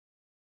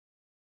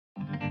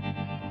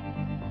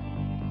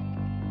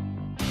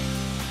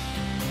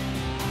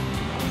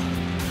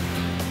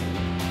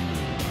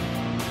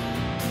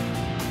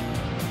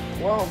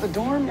Well, the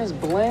dorm is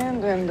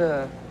bland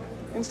and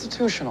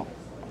institutional.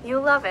 You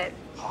love it.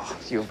 Oh,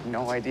 you have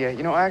no idea.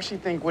 You know, I actually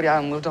think Woody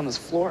Allen lived on this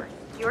floor.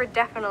 You are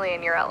definitely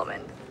in your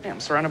element. Yeah,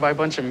 I'm surrounded by a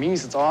bunch of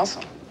me's. It's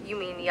awesome. You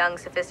mean young,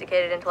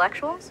 sophisticated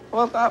intellectuals?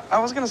 Well, I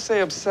was gonna say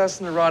obsessed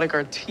neurotic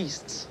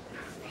artistes.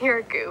 You're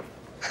a goof.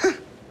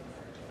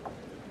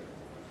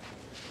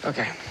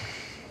 Okay,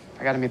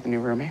 I gotta meet the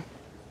new roomie.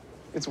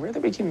 It's weird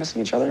that we keep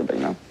missing each other, but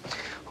you know,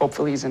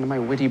 hopefully he's into my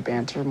witty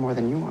banter more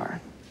than you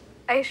are.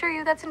 I assure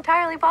you that's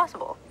entirely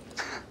possible.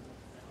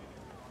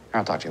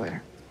 I'll talk to you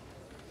later.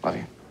 Love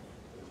you.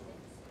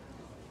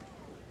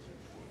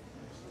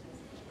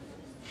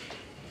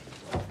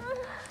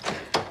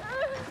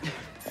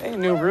 Hey,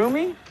 new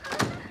roomie?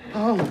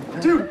 Oh,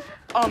 dude,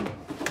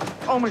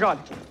 oh my God.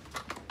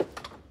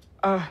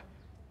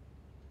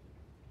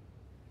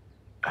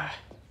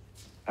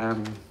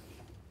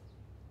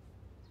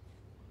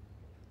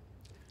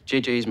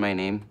 JJ's my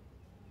name.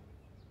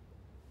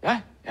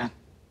 Yeah,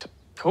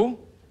 cool.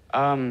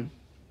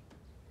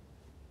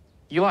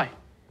 Eli.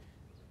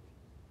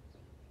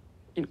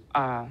 You know,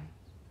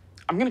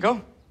 I'm gonna go.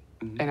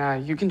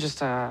 And, you can just,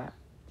 hang,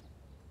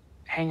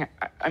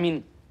 I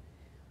mean,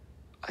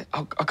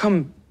 I'll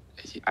come,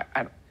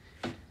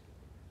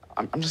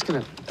 I'm just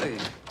gonna,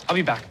 I'll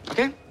be back,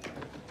 okay?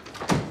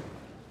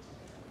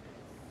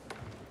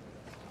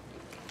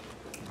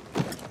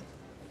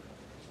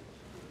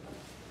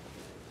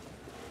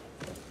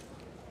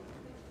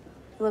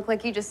 You look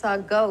like you just saw a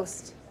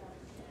ghost.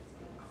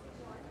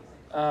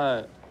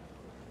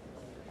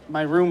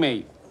 My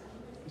roommate,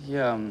 he,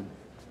 Oh,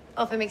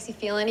 if it makes you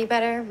feel any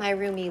better, my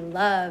roomie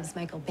loves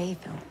Michael Bay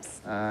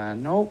films.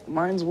 nope,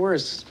 mine's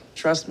worse.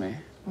 Trust me.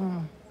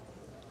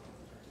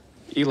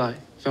 Eli,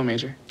 film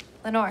major.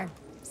 Lenore,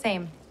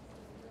 same.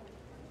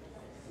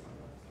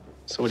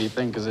 So what do you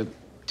think? Is it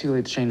too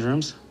late to change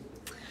rooms?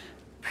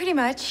 Pretty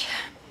much.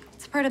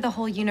 It's part of the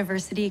whole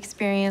university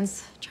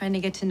experience, trying to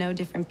get to know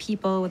different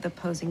people with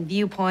opposing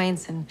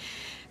viewpoints and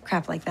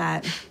crap like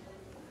that.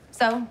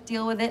 So,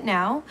 deal with it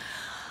now,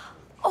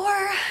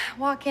 or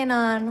walk in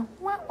on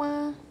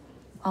wah-wah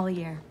all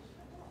year.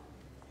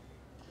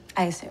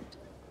 I assumed.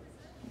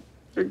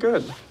 You're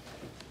good.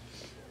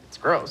 It's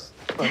gross,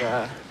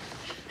 but,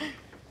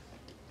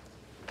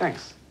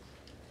 thanks.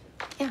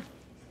 Yeah.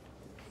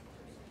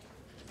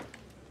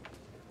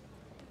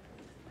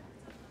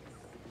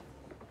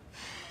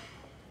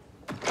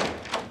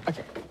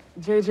 Okay,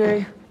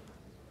 JJ.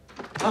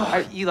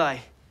 Oh, Eli.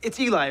 It's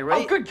Eli,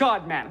 right? Oh, good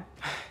God, man.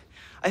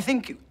 I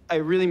think I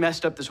really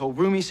messed up this whole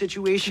roomie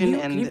situation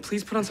Can you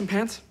please put on some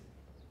pants?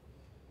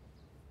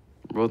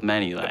 We're both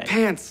men, Eli.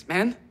 Pants,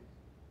 man.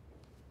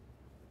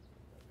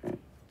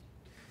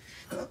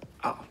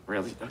 Oh,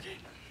 really? Okay.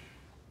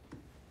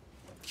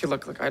 Okay,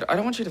 look, I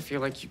don't want you to feel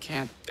like you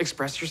can't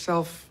express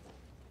yourself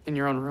in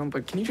your own room,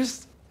 but can you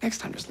just, next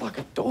time, just lock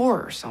a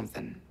door or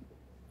something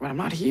when I'm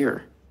not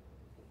here?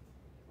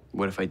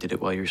 What if I did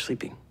it while you were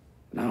sleeping?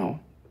 No.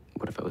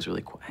 What if I was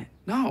really quiet?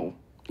 No.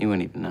 You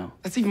wouldn't even know.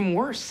 That's even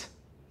worse.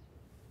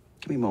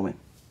 Give me a moment.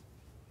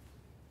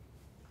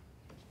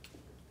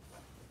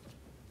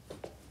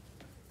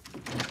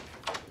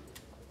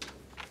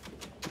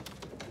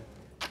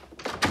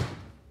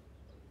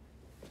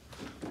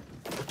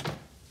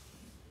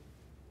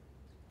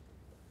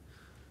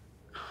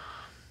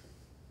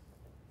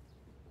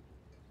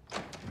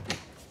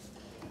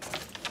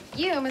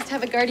 You must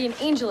have a guardian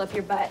angel up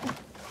your butt,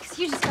 because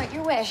you just got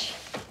your wish.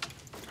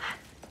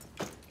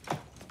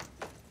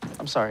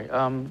 I'm sorry,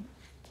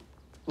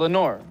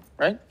 Lenore,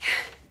 right?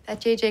 That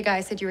JJ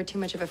guy said you were too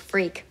much of a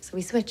freak, so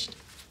we switched.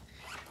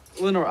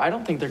 Lenore, I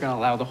don't think they're gonna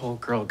allow the whole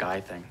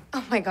girl-guy thing.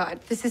 Oh my God,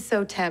 this is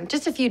so temp.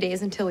 Just a few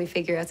days until we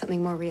figure out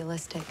something more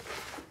realistic.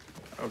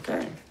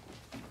 Okay.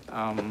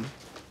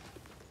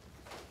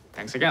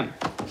 Thanks again.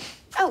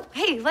 Oh,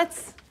 hey,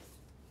 let's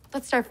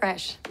start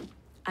fresh.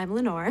 I'm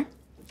Lenore.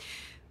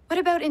 What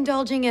about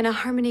indulging in a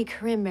Harmony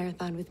Korine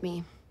marathon with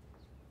me?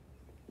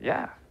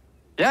 Yeah,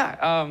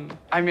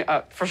 I mean,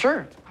 for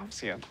sure.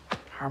 Obviously, a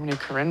Harmony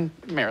Korine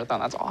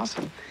marathon, that's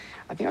awesome.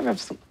 I think I've got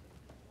some...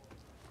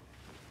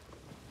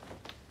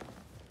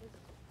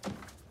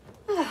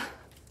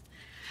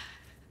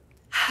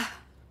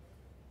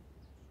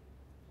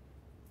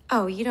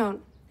 Oh, you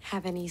don't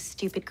have any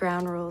stupid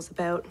ground rules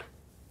about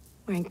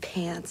wearing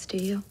pants, do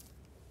you?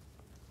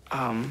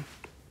 I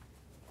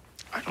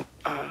don't,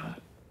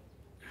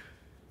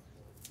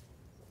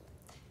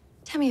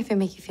 Tell me if it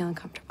make you feel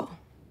uncomfortable.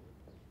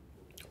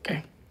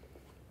 Okay.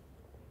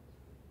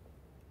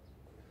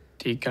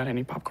 Do you got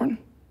any popcorn?